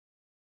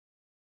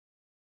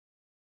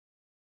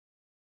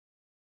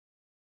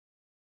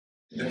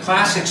The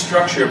classic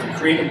structure of a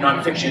creative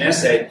nonfiction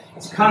essay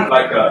is kind of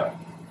like a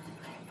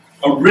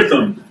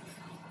rhythm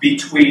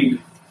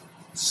between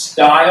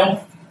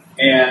style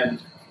and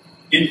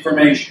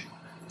information.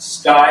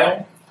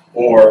 Style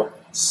or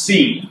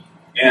scene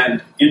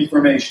and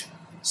information.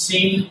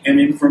 Scene and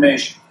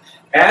information.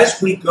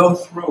 As we go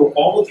through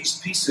all of these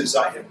pieces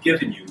I have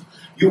given you,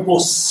 you will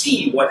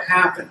see what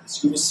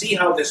happens. You will see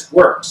how this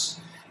works.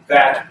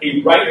 That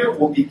a writer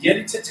will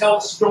begin to tell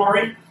a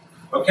story,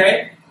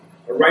 okay?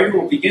 A writer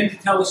will begin to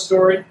tell a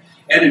story,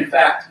 and in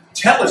fact,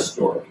 tell a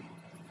story.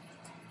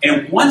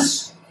 And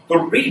once the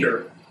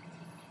reader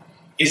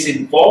is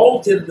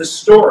involved in the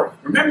story,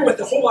 remember what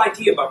the whole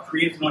idea about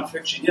creative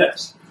nonfiction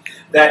is,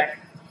 that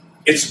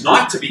it's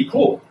not to be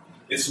cool.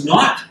 It's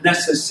not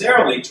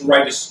necessarily to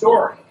write a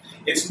story.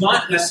 It's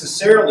not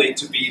necessarily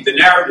to be the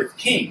narrative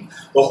king.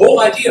 The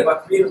whole idea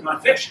about creative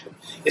nonfiction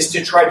is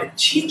to try to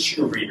teach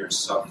your readers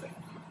something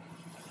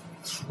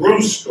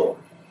through story,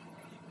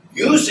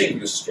 using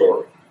the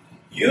story,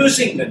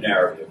 using the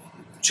narrative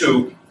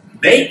to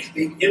make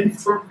the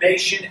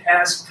information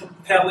as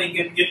compelling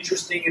and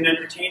interesting and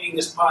entertaining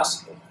as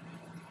possible.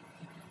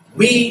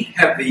 We,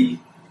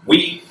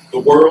 the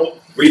world,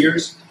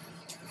 readers,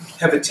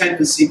 have a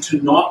tendency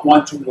to not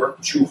want to work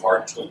too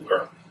hard to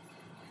learn.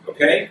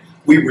 Okay?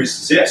 We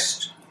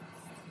resist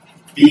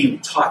being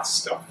taught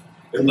stuff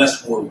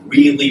unless we're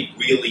really,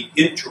 really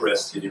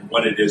interested in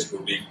what it is we're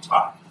being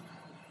taught.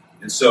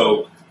 And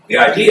so the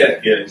idea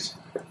is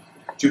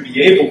to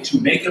be able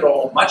to make it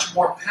all much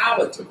more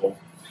palatable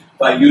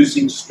by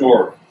using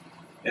story.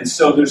 And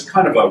so there's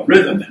kind of a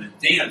rhythm and a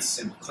dance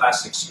in the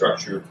classic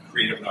structure of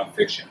creative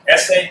nonfiction.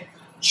 Essay,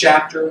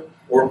 chapter,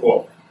 or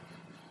book.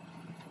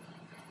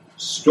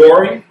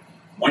 Story,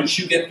 once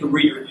you get the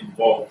reader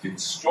involved in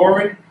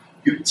story,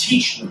 you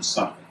teach them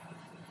something.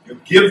 You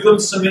give them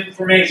some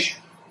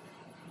information.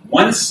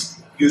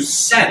 Once you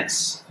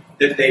sense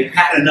that they've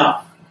had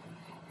enough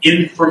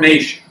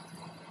information,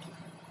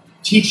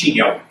 teaching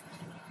element,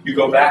 you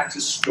go back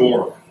to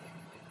story.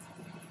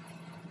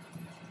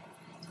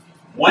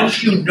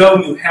 Once you know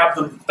you have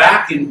them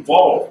back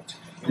involved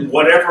in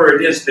whatever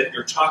it is that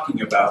you're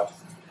talking about,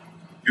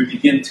 you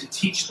begin to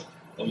teach them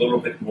a little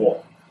bit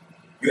more.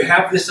 You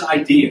have this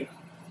idea,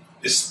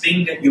 this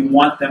thing that you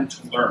want them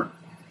to learn,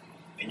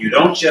 and you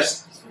don't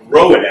just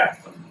throw it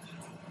at them.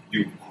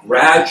 You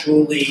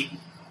gradually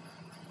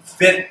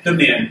fit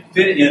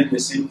in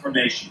this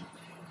information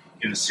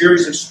in a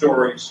series of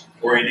stories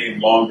or in a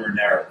longer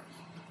narrative.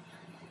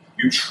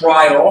 You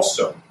try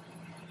also,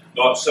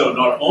 so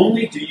not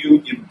only do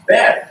you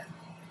embed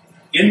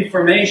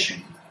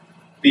information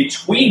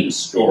between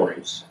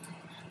stories,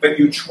 but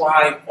you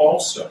try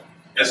also,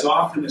 as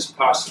often as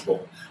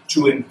possible,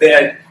 to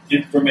embed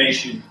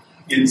information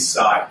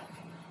inside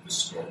the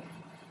story.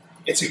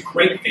 It's a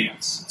great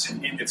dance.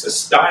 It's a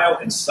style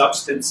and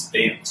substance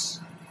dance.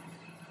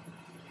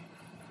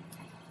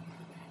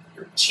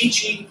 You're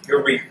teaching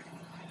your reader.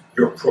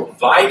 You're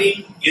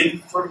providing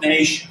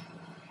information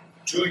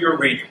to your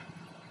reader.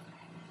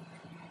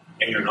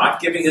 And you're not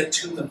giving it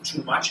to them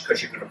too much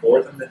because you're going to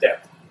bore them to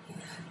death.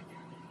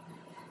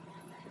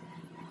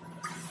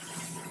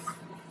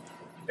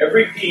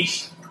 Every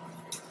piece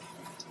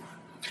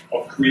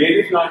of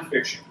creative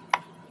nonfiction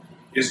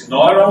is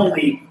not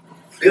only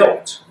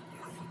built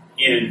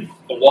in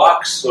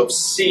blocks of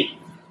scene,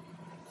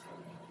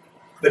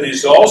 but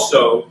is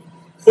also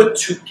put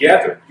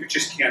together. You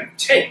just can't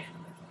take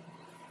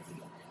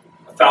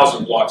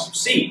 1,000 blocks of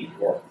scene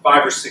or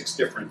 5 or 6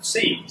 different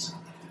scenes.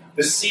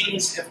 The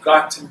scenes have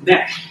got to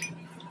mesh.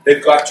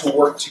 They've got to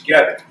work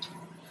together.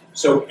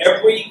 So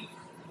every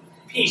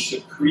piece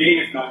of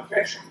creative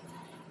nonfiction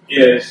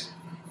is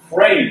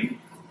framed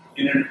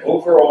in an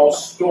overall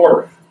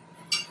story.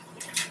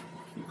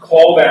 We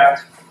call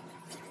that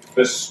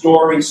the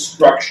story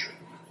structure.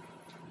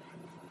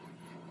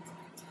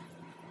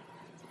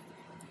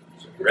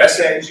 So your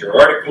essays, your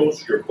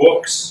articles, your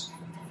books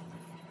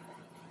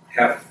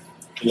have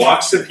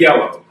blocks of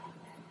yellow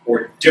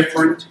or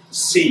different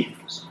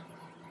scenes,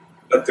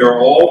 but they're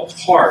all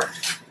part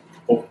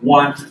of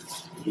one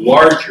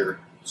larger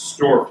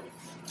story.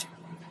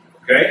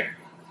 Okay?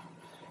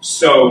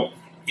 So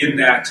in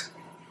that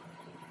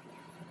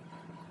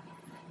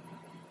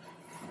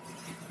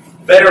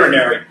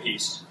veterinary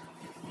piece,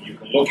 you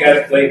can look at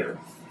it later,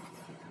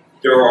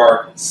 there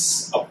are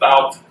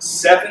about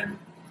 7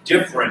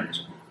 different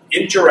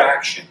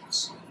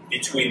interactions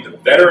between the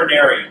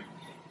veterinarian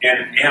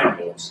and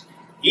animals,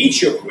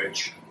 each of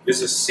which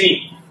is a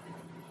scene,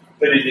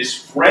 but it is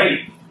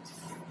framed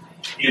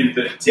in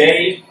the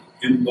day,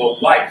 in the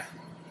life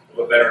of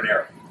a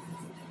veterinarian.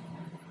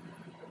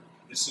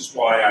 This is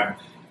why I'm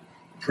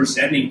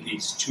presenting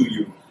these to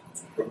you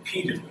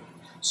repeatedly,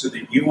 so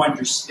that you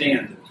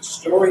understand that the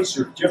stories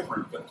are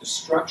different, but the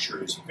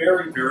structure is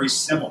very, very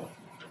similar.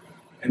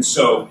 And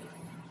so,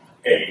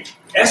 an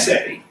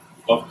essay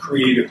of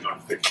creative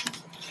nonfiction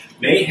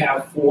may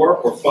have 4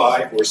 or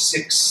 5 or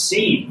 6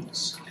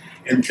 scenes,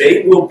 and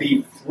they will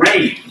be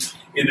framed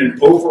in an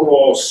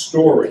overall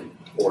story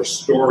or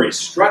story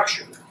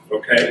structure,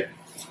 okay?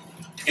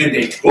 And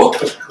a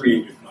book of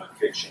creative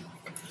nonfiction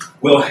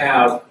will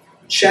have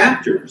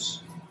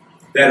chapters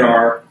that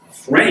are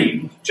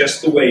framed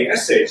just the way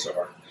essays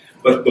are,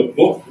 but the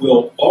book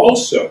will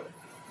also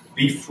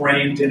be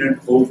framed in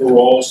an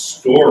overall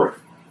story.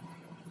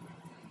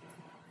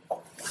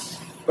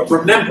 But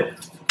remember,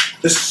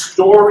 the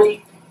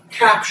story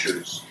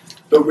captures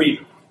the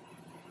reader.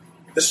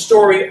 The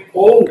story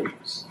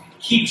always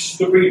keeps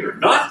the reader,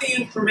 not the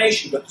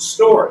information, but the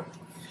story.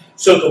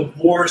 So the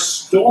more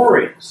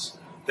stories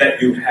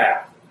that you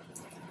have,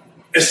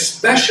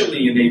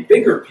 especially in a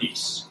bigger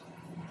piece,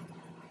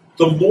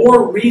 the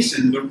more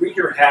reason the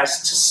reader has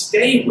to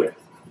stay with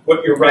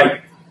what you're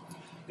writing.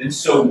 And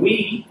so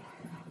we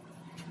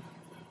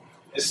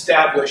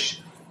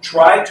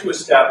try to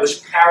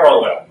establish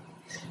parallel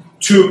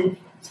 2,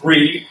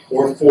 3,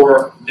 or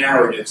 4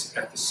 narratives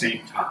at the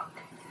same time.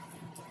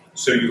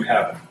 So you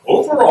have an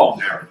overall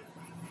narrative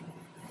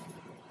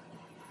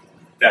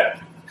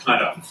that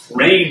kind of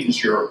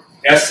frames your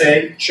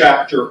essay,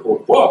 chapter, or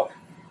book,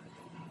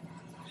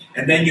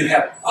 and then you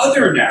have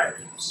other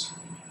narratives.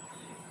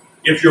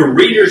 If your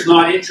reader's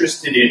not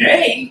interested in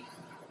A,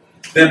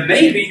 then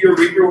maybe your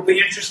reader will be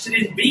interested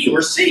in B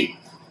or C.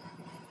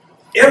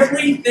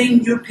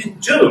 Everything you can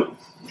do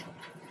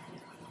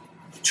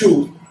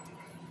to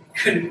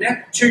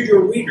connect to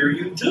your reader,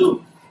 you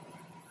do.